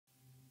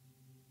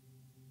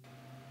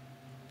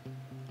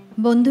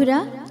Bondhura,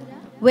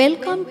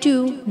 welcome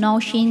to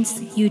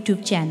Nausheen's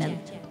YouTube channel.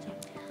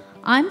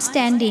 I'm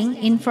standing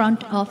in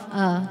front of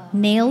a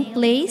nail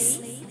place.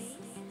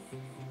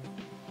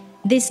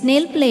 This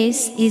nail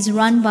place is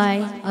run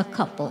by a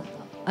couple,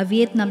 a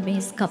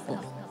Vietnamese couple.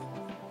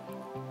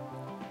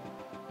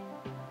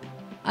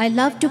 I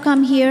love to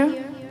come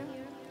here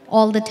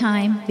all the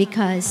time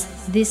because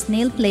this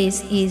nail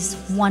place is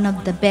one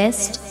of the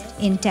best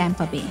in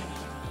Tampa Bay.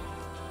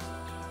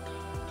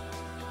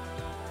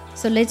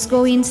 So let's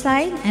go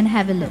inside and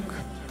have a look.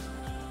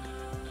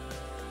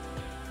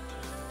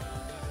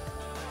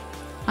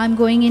 I'm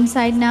going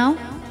inside now.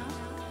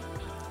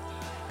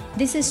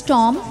 This is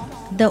Tom,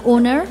 the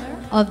owner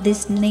of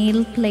this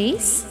nail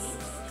place.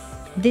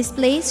 This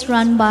place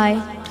run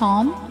by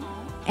Tom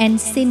and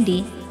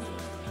Cindy,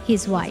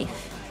 his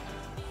wife.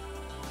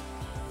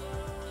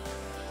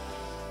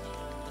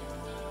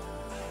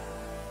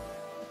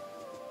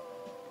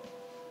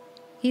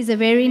 He's a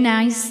very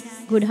nice,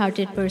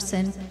 good-hearted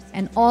person,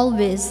 and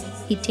always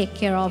he take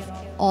care of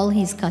all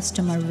his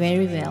customer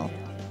very well.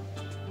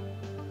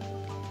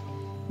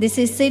 This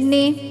is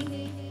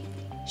Sydney.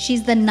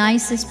 She's the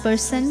nicest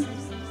person.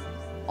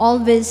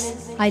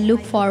 Always I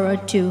look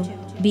forward to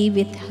be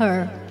with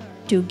her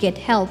to get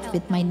help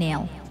with my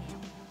nail.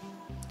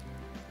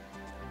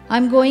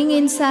 I'm going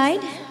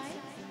inside.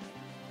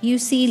 You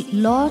see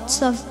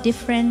lots of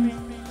different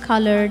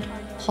colored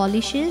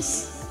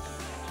polishes.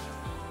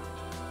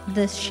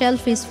 The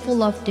shelf is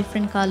full of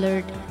different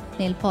colored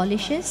nail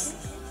polishes.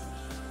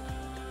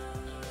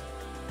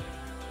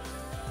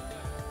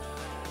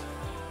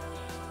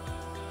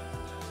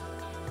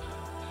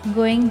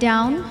 Going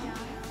down,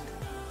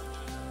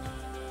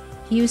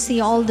 you see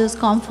all those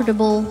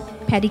comfortable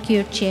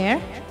pedicure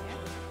chair.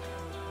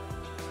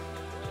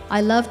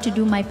 I love to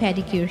do my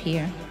pedicure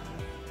here.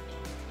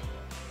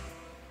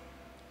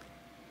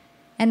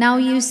 And now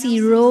you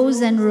see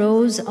rows and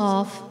rows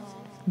of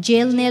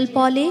gel nail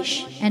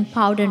polish and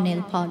powder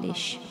nail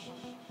polish.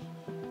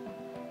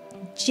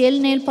 Gel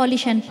nail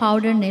polish and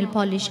powder nail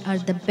polish are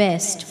the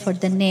best for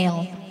the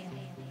nail.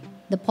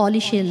 The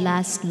polish will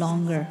last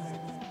longer.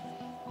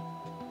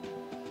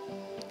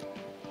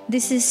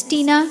 This is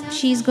Tina.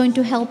 She's going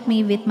to help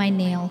me with my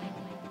nail.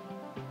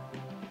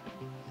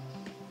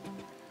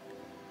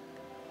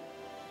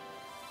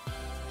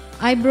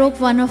 I broke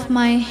one of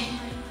my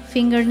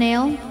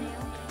fingernail.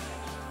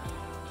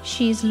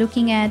 She's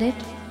looking at it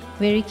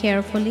very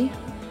carefully.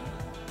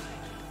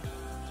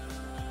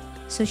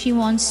 So she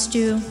wants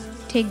to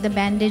take the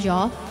bandage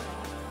off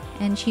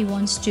and she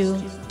wants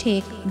to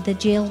take the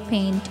gel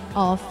paint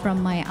off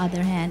from my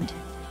other hand.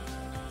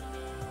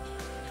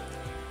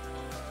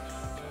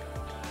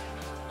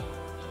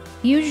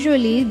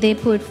 Usually they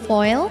put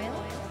foil,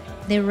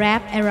 they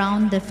wrap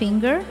around the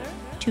finger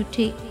to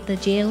take the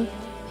gel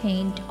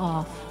paint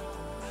off.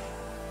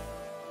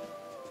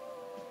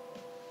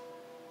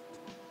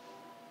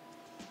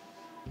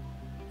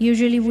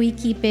 Usually we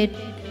keep it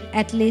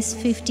at least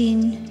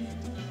 15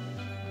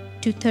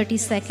 to 30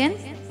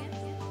 seconds.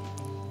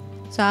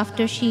 So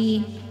after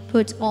she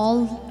puts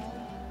all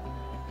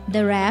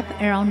the wrap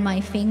around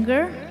my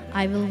finger,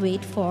 I will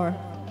wait for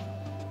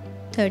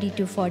 30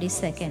 to 40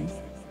 seconds.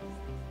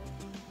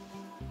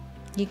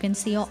 You can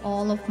see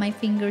all of my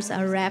fingers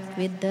are wrapped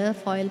with the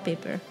foil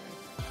paper.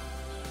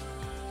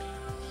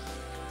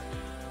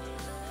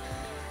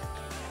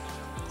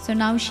 So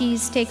now she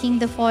is taking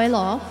the foil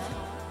off.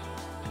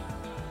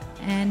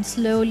 And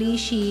slowly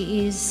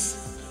she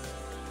is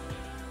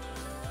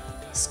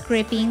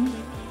scraping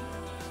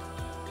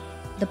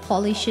the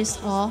polishes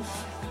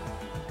off.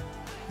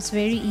 It's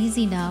very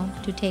easy now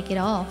to take it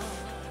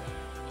off.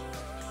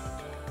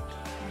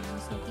 And I'm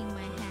soaking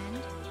my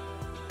hand.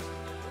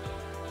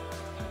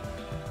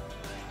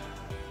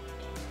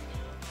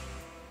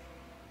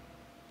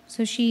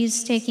 So she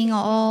is taking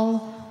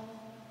all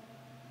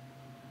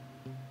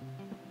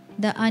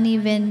the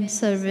uneven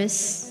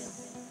surface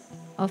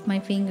of my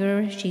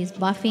finger. She's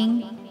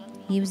buffing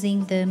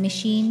using the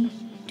machine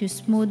to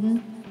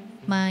smoothen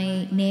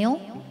my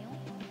nail.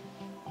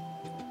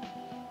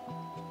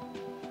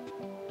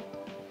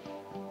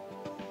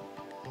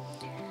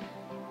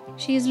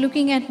 She is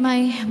looking at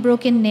my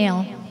broken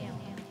nail.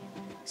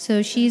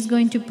 So she's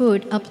going to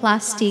put a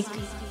plastic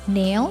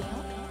nail.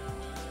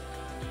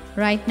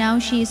 Right now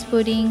she is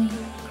putting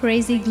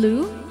crazy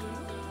glue.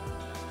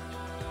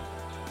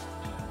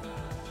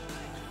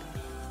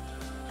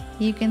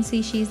 You can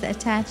see she's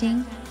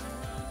attaching.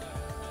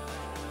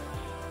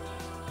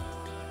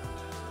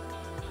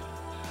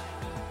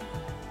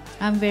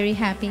 I'm very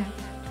happy.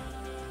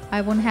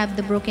 I won't have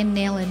the broken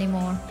nail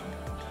anymore.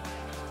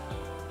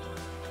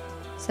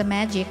 It's a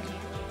magic.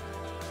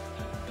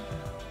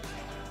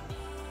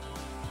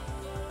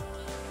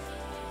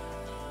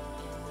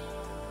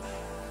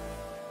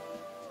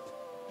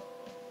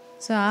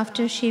 So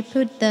after she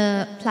put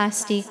the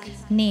plastic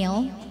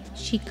nail,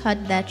 she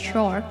cut that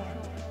short.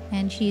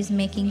 And she's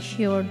making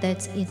sure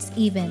that it's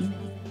even.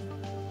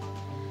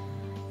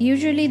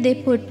 Usually they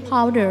put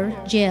powder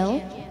gel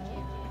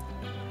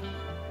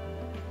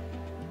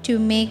to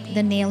make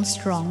the nail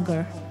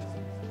stronger.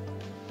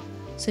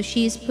 So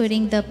she is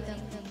putting the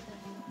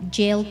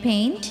gel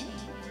paint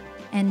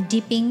and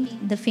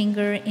dipping the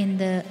finger in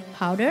the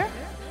powder.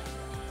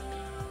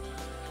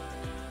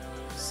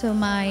 So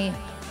my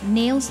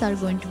nails are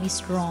going to be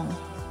strong.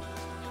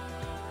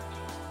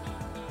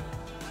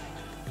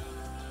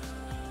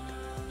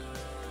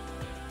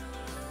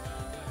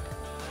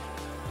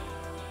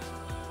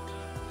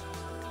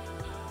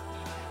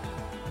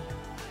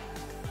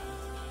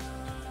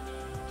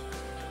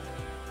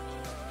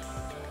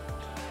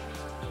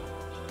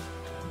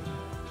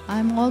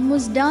 I'm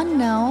almost done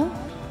now.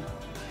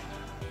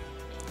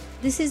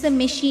 This is the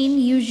machine.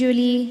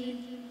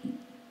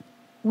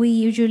 We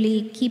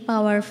usually keep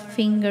our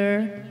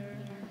finger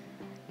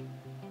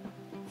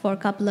for a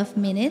couple of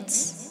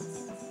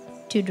minutes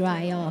to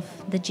dry off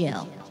the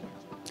gel.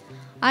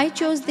 I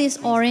chose this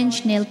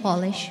orange nail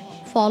polish,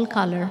 fall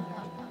color.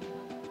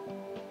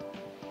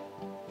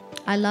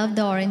 I love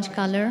the orange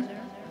color.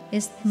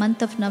 It's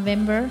month of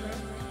November.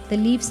 The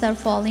leaves are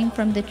falling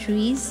from the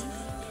trees.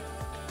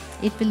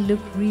 It will look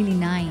really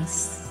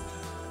nice.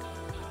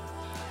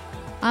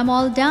 I'm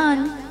all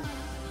done.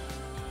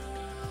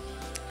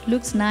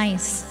 Looks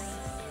nice.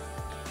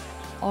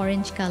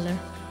 Orange color.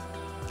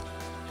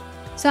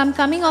 So I'm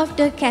coming off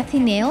the Kathy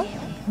nail.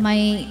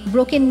 My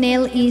broken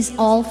nail is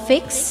all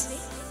fixed.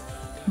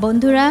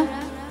 Bondhura,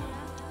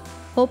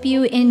 hope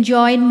you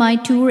enjoyed my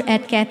tour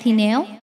at Kathy Nail.